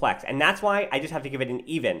supremely complex. And that's why I just have to give it an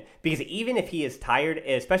even. Because even if he is tired,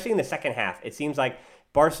 especially in the second half, it seems like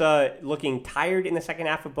Barca looking tired in the second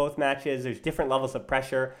half of both matches. There's different levels of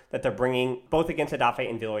pressure that they're bringing, both against Getafe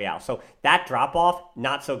and Villarreal. So that drop-off,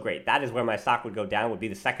 not so great. That is where my stock would go down, would be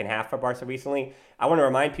the second half for Barca recently. I want to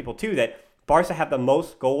remind people, too, that Barca have the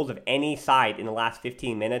most goals of any side in the last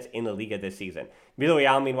 15 minutes in the Liga this season.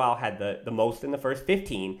 Villarreal, meanwhile, had the most in the first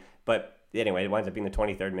 15, but anyway, it winds up being the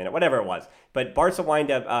 23rd minute, whatever it was. But Barca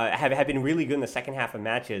wind up have been really good in the second half of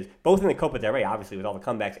matches, both in the Copa del Rey, obviously, with all the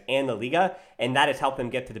comebacks, and the Liga, and that has helped them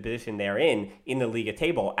get to the position they're in the Liga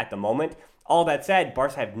table at the moment. All that said,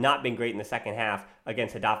 Barca have not been great in the second half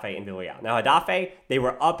against Getafe and Villarreal. Now, Getafe, they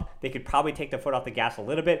were up. They could probably take their foot off the gas a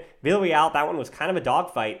little bit. Villarreal, that one was kind of a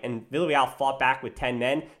dogfight, and Villarreal fought back with 10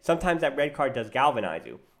 men. Sometimes that red card does galvanize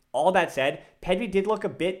you. All that said, Pedri did look a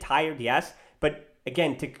bit tired, yes, but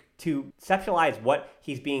again, to conceptualize what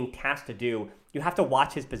he's being tasked to do, you have to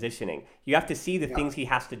watch his positioning. You have to see the things he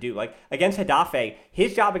has to do. Like against Getafe,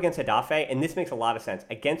 his job against Getafe, and this makes a lot of sense,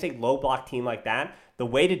 against a low block team like that, the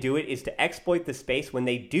way to do it is to exploit the space when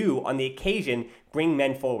they do, on the occasion, bring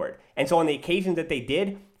men forward. And so on the occasion that they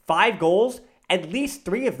did, 5 goals, at least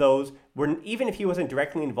 3 of those were, even if he wasn't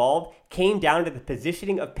directly involved, came down to the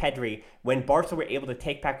positioning of Pedri when Barca were able to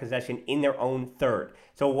take back possession in their own third.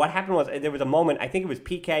 So what happened was, there was a moment, I think it was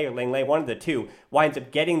Piqué or Lenglet, one of the two, winds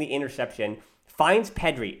up getting the interception, finds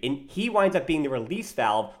Pedri, and he winds up being the release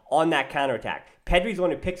valve on that counterattack. Pedri's the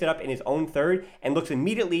one who picks it up in his own third and looks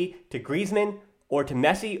immediately to Griezmann or to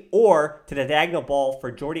Messi or to the diagonal ball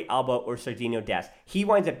for Jordi Alba or Serginho Dest. He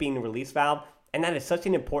winds up being the release valve. And that is such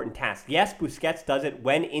an important task. Yes, Busquets does it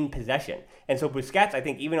when in possession. And so Busquets, I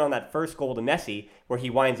think, even on that first goal to Messi, where he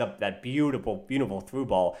winds up that beautiful, beautiful through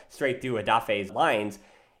ball straight through Gedafe's lines,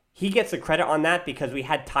 he gets the credit on that because we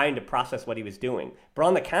had time to process what he was doing. But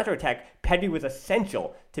on the counterattack, Pedri was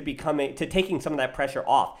essential to taking some of that pressure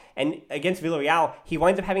off. And against Villarreal, he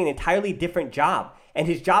winds up having an entirely different job. And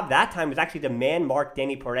his job that time was actually to man-mark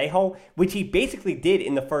Dani Parejo, which he basically did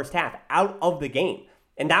in the first half, out of the game.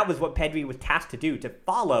 And that was what Pedri was tasked to do, to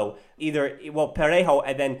follow Parejo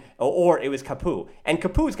and then, or it was Capu. And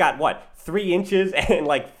Capu's got, 3 inches and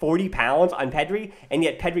 40 pounds on Pedri, and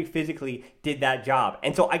yet Pedri physically did that job.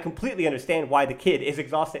 And so I completely understand why the kid is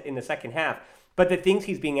exhausted in the second half. But the things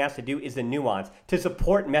he's being asked to do is the nuance, to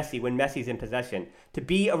support Messi when Messi's in possession, to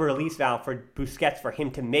be a release valve for Busquets, for him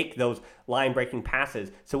to make those line-breaking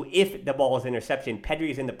passes. So if the ball is interception, Pedri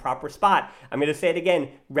is in the proper spot. I'm going to say it again,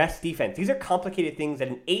 rest defense. These are complicated things that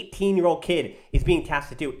an 18-year-old kid is being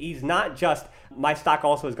tasked to do. He's not just, my stock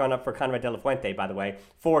also has gone up for Conrad de la Fuente, by the way,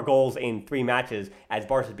 4 goals in 3 matches as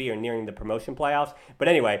Barca B are nearing the promotion playoffs. But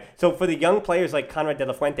anyway, so for the young players like Conrad de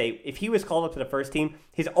la Fuente, if he was called up to the first team,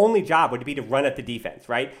 his only job would be to run at the defense,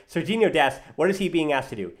 right? Serginho Dest, what is he being asked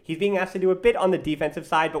to do? He's being asked to do a bit on the defensive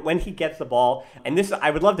side, but when he gets the ball, and this,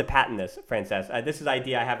 I would love to patent this, Frances. This is an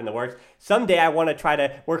idea I have in the works. Someday I want to try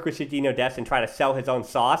to work with Serginho Dest and try to sell his own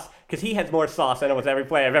sauce, because he has more sauce than almost every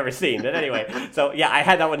player I've ever seen. But anyway, so yeah, I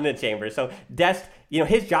had that one in the chamber. So Dest,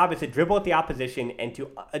 his job is to dribble at the opposition and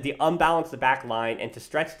to unbalance the back line and to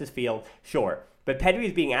stretch this field, sure. But Pedri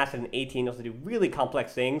is being asked as an 18 to do really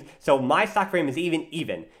complex things. So my stock for him is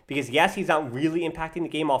even. Because yes, he's not really impacting the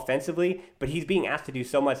game offensively, but he's being asked to do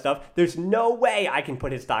so much stuff. There's no way I can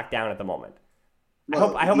put his stock down at the moment.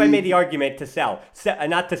 Well, I hope I made the argument to sell.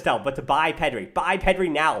 Not to sell, but to buy Pedri. Buy Pedri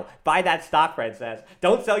now. Buy that stock, Frances.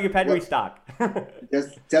 Don't sell your Pedri stock.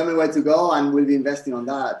 Just tell me where to go and we'll be investing on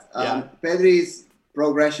that. Pedri's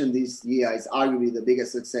progression this year is arguably the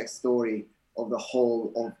biggest success story of the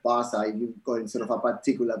whole of Barca, if you've got sort of a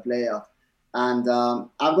particular player. And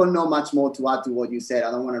I've got not much more to add to what you said.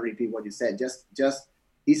 I don't want to repeat what you said. Just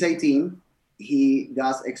he's 18. He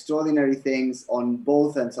does extraordinary things on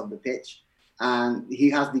both ends of the pitch. And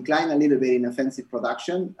he has declined a little bit in offensive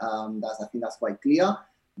production. I think that's quite clear.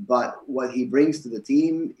 But what he brings to the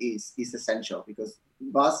team is essential, because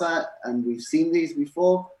Barca, and we've seen this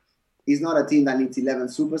before, is not a team that needs 11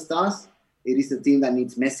 superstars. It is a team that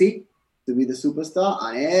needs Messi to be the superstar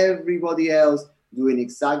and everybody else doing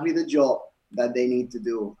exactly the job that they need to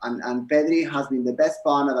do. And Pedri has been the best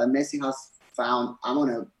partner that Messi has found. I'm going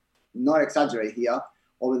to not exaggerate here.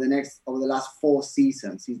 Over the last 4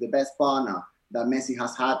 seasons, he's the best partner that Messi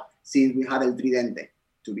has had since we had El Tridente,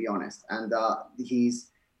 to be honest. And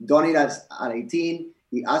he's done it at 18.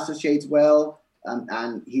 He associates well.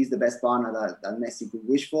 and he's the best partner that Messi could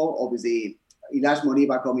wish for. Obviously, Ilash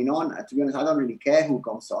Moriba coming on. To be honest, I don't really care who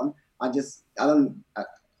comes on.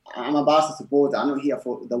 I'm a Barca supporter. I'm not here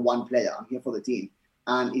for the one player. I'm here for the team.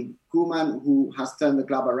 And if Koeman, who has turned the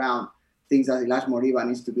club around, thinks that Ilash Moriba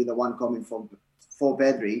needs to be the one coming for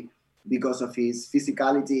Pedri because of his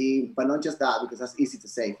physicality, but not just that, because that's easy to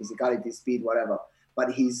say, physicality, speed, whatever,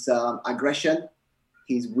 but his aggression,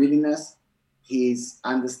 his willingness, his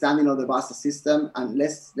understanding of the Barca system, and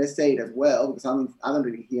let's say it as well, because I don't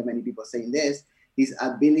really hear many people saying this, his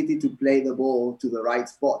ability to play the ball to the right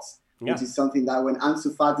spots, which is something that when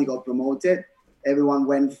Ansu Fati got promoted, everyone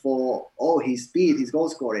went for, his speed, his goal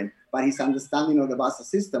scoring, but his understanding of the Barca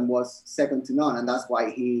system was second to none, and that's why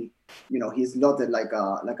he's slotted like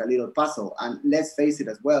a little puzzle. And let's face it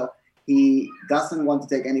as well, he doesn't want to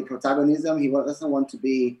take any protagonism. He doesn't want to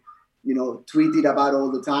be, tweeted about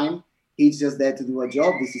all the time. He's just there to do a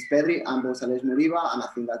job. This is Pedri and Alex Moriba, and I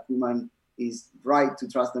think that Koeman is right to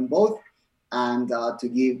trust them both and to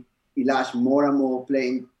give Ilash more and more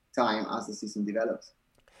playing time as the season develops.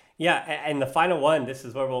 Yeah, and the final one, this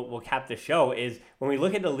is where we'll cap the show, is when we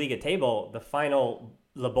look at the Liga table, the final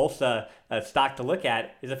La Bolsa stock to look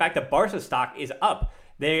at is the fact that Barca stock is up.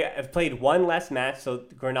 They have played one less match, so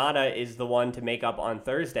Granada is the one to make up on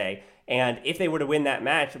Thursday. And if they were to win that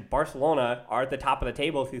match, Barcelona are at the top of the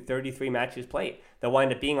table through 33 matches played. They'll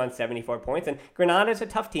wind up being on 74 points. And Granada is a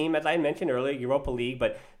tough team, as I mentioned earlier, Europa League,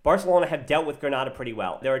 but Barcelona have dealt with Granada pretty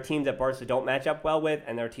well. There are teams that Barca don't match up well with,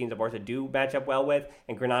 and there are teams that Barca do match up well with,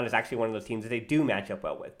 and Granada is actually one of those teams that they do match up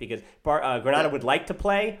well with, because Granada would like to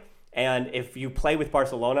play, and if you play with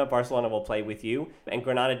Barcelona, Barcelona will play with you. And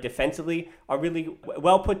Granada defensively are really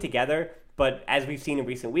well put together, but as we've seen in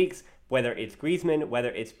recent weeks, whether it's Griezmann, whether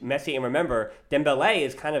it's Messi, and remember, Dembélé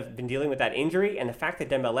has kind of been dealing with that injury, and the fact that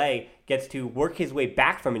Dembélé gets to work his way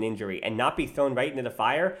back from an injury and not be thrown right into the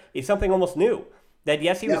fire is something almost new. That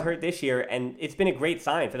yes, he was hurt this year, and it's been a great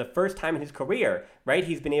sign for the first time in his career, right?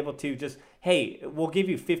 He's been able to just, hey, we'll give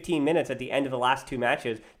you 15 minutes at the end of the last two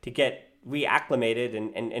matches to get reacclimated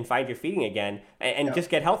and find your feeding again and just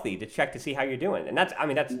get healthy to check to see how you're doing. And that's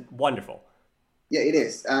wonderful. Yeah, it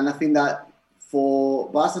is. And I think that for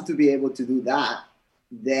Barca to be able to do that,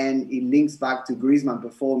 then it links back to Griezmann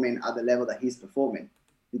performing at the level that he's performing.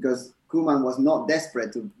 Because Koeman was not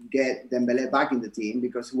desperate to get Dembélé back in the team,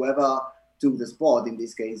 because whoever took the spot, in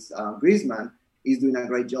this case Griezmann, is doing a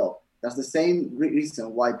great job. That's the same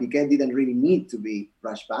reason why Piqué didn't really need to be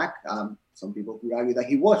rushed back. Some people could argue that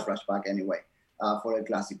he was rushed back anyway for El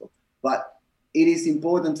Clásico. But it is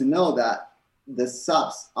important to know that the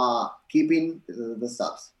subs are keeping the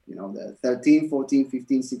subs. The 13, 14,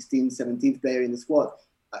 15, 16, 17th player in the squad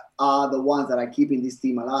are the ones that are keeping this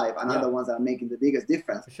team alive and are the ones that are making the biggest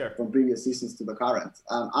difference from previous seasons to the current.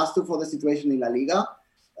 As for the situation in La Liga,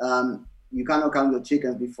 you cannot count the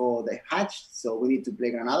chickens before they hatched, so we need to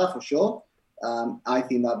play Granada for sure. I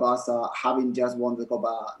think that Barca, having just won the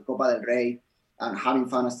Copa del Rey and having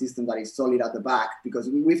found a system that is solid at the back, because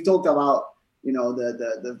we've talked about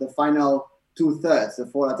the final two-thirds,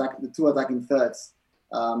 the two attacking thirds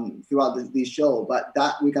throughout this show, but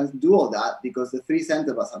that we can do all that because the three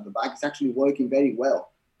centre-backs at the back is actually working very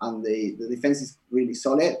well, and the defense is really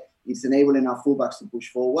solid. It's enabling our fullbacks to push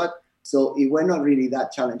forward. So it were not really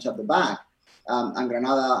that challenge at the back. And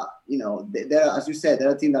Granada, they're, as you said, they're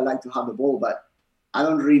a team that like to have the ball, but I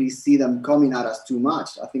don't really see them coming at us too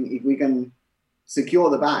much. I think if we can secure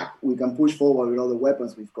the back, we can push forward with all the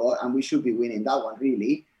weapons we've got, and we should be winning that one,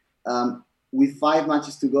 really. With 5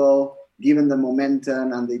 matches to go, given the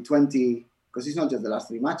momentum and the 20, because it's not just the last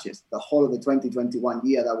 3 matches, the whole of the 2021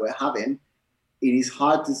 year that we're having, it is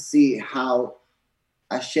hard to see how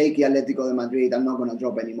a shaky Atletico de Madrid are not going to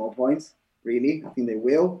drop any more points, really. I think they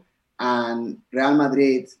will. And Real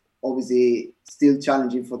Madrid, obviously, still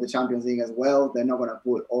challenging for the Champions League as well. They're not going to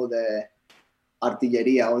put all the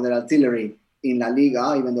artillery in La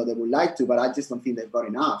Liga, even though they would like to, but I just don't think they've got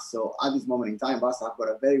enough. So at this moment in time, Barca have got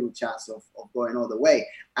a very good chance of going all the way.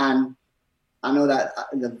 And I know that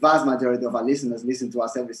the vast majority of our listeners listen to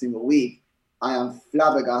us every single week. I am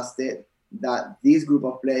flabbergasted that this group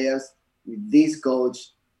of players, with this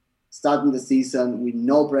coach, starting the season with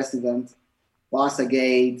no president, Barca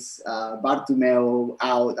Gates, Bartomeu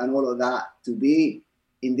out, and all of that, to be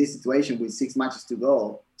in this situation with 6 matches to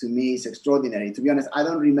go, to me is extraordinary. To be honest, I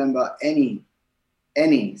don't remember any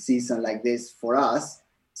season like this for us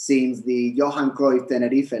since the Johan Cruyff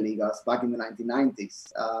Tenerife Ligas back in the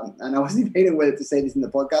 1990s. And I was debating whether to say this in the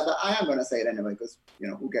podcast, but I am going to say it anyway because,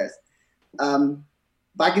 who cares?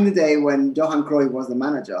 Back in the day when Johan Cruyff was the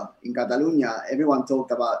manager in Catalonia, everyone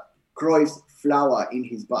talked about Cruyff's flower in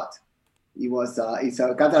his butt. It's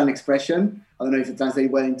a Catalan expression. I don't know if it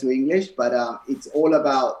translates well into English, but it's all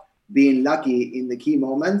about being lucky in the key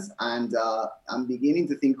moments. And I'm beginning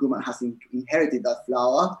to think Koeman has inherited that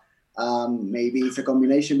flower. Maybe it's a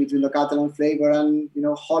combination between the Catalan flavor and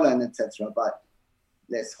Holland, etc. But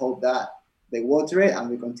let's hope that they water it and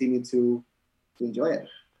we continue to enjoy it.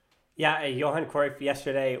 Yeah, Johan Cruyff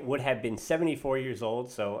yesterday would have been 74 years old,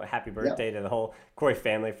 so happy birthday to the whole Cruyff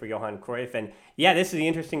family for Johan Cruyff. And yeah, this is the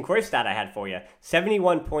interesting Cruyff stat I had for you.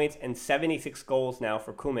 71 points and 76 goals now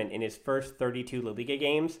for Koeman in his first 32 La Liga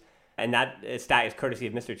games. And that stat is courtesy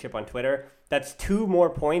of Mr. Chip on Twitter. That's 2 more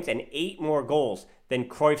points and 8 more goals than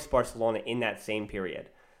Cruyff's Barcelona in that same period.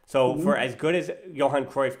 So for as good as Johan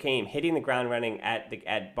Cruyff came, hitting the ground running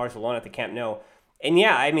at Barcelona at the Camp Nou, and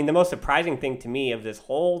yeah, I mean, the most surprising thing to me of this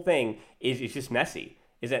whole thing is just Messi.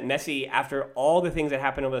 Is that Messi, after all the things that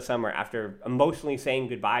happened over the summer, after emotionally saying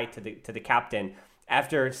goodbye to the captain,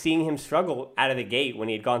 after seeing him struggle out of the gate when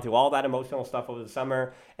he had gone through all that emotional stuff over the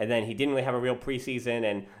summer, and then he didn't really have a real preseason,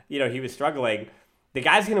 and he was struggling, the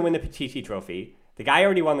guy's going to win the Pichichi Trophy. The guy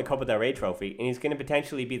already won the Copa del Rey Trophy, and he's going to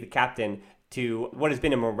potentially be the captain to what has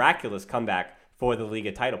been a miraculous comeback for the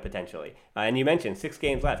Liga title, potentially. And you mentioned 6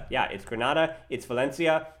 games left. Yeah, it's Granada, it's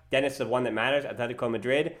Valencia, then it's the one that matters, Atletico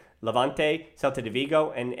Madrid, Levante, Celta de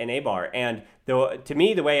Vigo, and Eibar. And to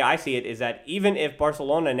me, the way I see it is that even if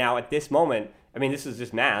Barcelona now at this moment, I mean, this is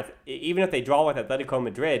just math, even if they draw with Atletico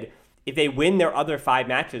Madrid, if they win their other 5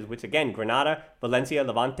 matches, which again, Granada, Valencia,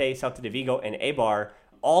 Levante, Celta de Vigo, and Eibar,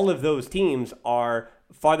 all of those teams are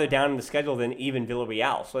farther down in the schedule than even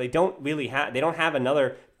Villarreal. So they don't have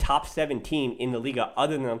another top 7 team in the Liga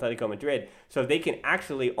other than Atletico Madrid. So they can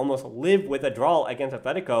actually almost live with a draw against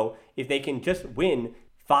Atletico if they can just win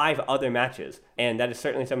 5 other matches. And that is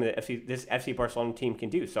certainly something that this FC Barcelona team can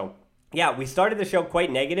do. So yeah, we started the show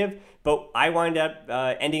quite negative, but I wound up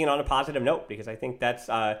ending it on a positive note because I think that's,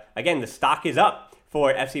 again, the stock is up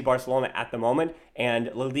for FC Barcelona at the moment,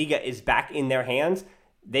 and La Liga is back in their hands.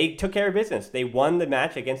 They took care of business. They won the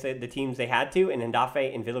match against the teams they had to in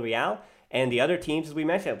Getafe and Villarreal. And the other teams, as we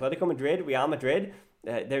mentioned, Atletico Madrid, Real Madrid,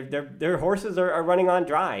 their horses are running on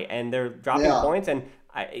dry and they're dropping points. And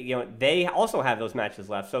they also have those matches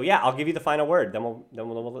left. So yeah, I'll give you the final word. Then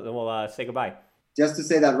we'll say goodbye. Just to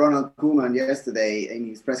say that Ronald Koeman yesterday in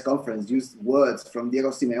his press conference used words from Diego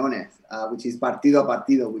Simeone, which is partido a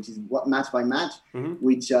partido, which is match by match,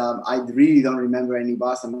 which I really don't remember any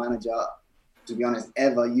Barca manager, to be honest,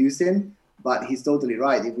 ever using. But he's totally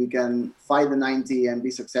right. If we can fight the 90 and be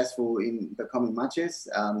successful in the coming matches,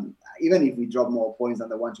 even if we drop more points than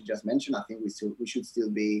the ones you just mentioned, I think we should still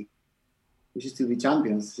be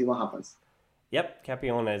champions. See what happens. Yep,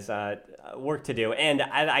 Campione has work to do, and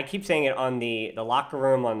I keep saying it on the locker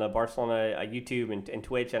room, on the Barcelona YouTube and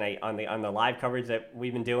Twitch, and on the live coverage that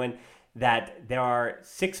we've been doing, that there are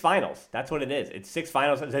 6 finals. That's what it is. It's 6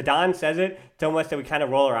 finals. Zidane says it so much that we kind of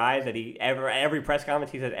roll our eyes that every press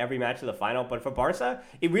conference he says every match is the final. But for Barca,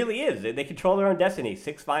 it really is. They control their own destiny.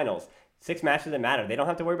 6 finals, 6 matches that matter. They don't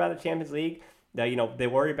have to worry about the Champions League. They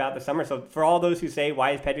worry about the summer. So for all those who say,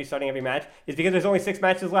 why is Pedri starting every match? It's because there's only 6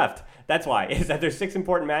 matches left. That's why. Is that there's 6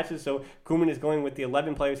 important matches. So Koeman is going with the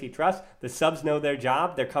 11 players he trusts. The subs know their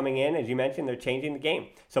job. They're coming in. As you mentioned, they're changing the game.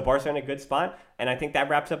 So Barca in a good spot. And I think that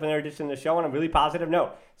wraps up another edition of the show on a really positive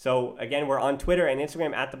note. So again, we're on Twitter and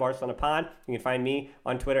Instagram at the Barcelona Pod. You can find me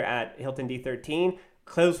on Twitter at HiltonD13.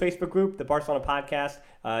 Closed Facebook group, the Barcelona Podcast.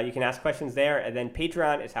 You can ask questions there. And then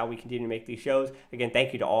Patreon is how we continue to make these shows. Again,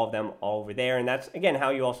 thank you to all of them all over there. And that's, again, how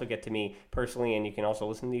you also get to me personally. And you can also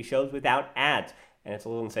listen to these shows without ads. And it's a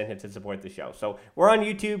little incentive to support the show. So we're on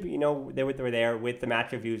YouTube. We're there with the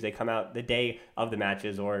match reviews. They come out the day of the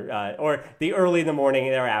matches or the early in the morning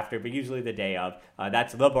thereafter, but usually the day of.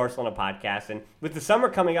 That's the Barcelona Podcast. And with the summer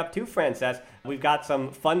coming up too, Frances, we've got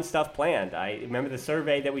some fun stuff planned. I remember the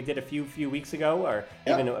survey that we did a few weeks ago or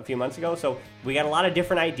even a few months ago. So we got a lot of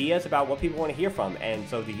different ideas about what people want to hear from. And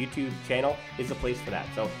so the YouTube channel is the place for that.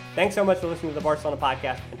 So thanks so much for listening to the Barcelona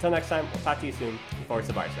Podcast. Until next time, we'll talk to you soon.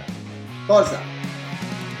 Forza Barca. Barca.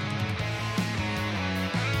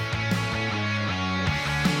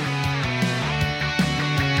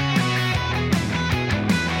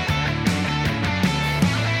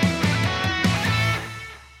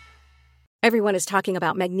 Everyone is talking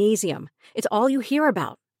about magnesium. It's all you hear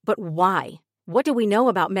about. But why? What do we know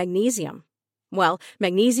about magnesium? Well,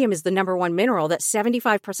 magnesium is the #1 mineral that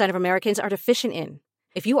 75% of Americans are deficient in.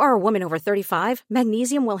 If you are a woman over 35,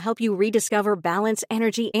 magnesium will help you rediscover balance,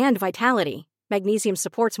 energy, and vitality. Magnesium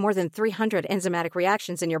supports more than 300 enzymatic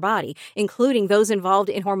reactions in your body, including those involved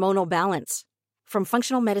in hormonal balance. From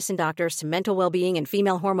functional medicine doctors to mental well-being and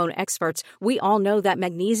female hormone experts, we all know that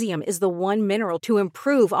magnesium is the one mineral to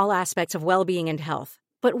improve all aspects of well-being and health.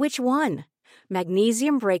 But which one?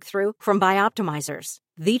 Magnesium Breakthrough from Bioptimizers,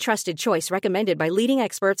 the trusted choice recommended by leading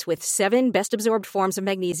experts with 7 best-absorbed forms of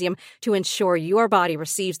magnesium to ensure your body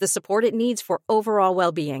receives the support it needs for overall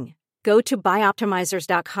well-being. Go to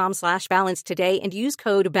bioptimizers.com/balance today and use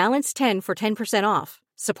code BALANCE10 for 10% off.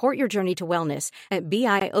 Support your journey to wellness at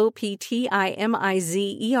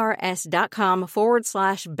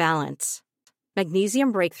bioptimizers.com/balance.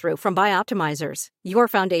 Magnesium Breakthrough from Bioptimizers, your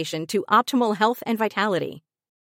foundation to optimal health and vitality.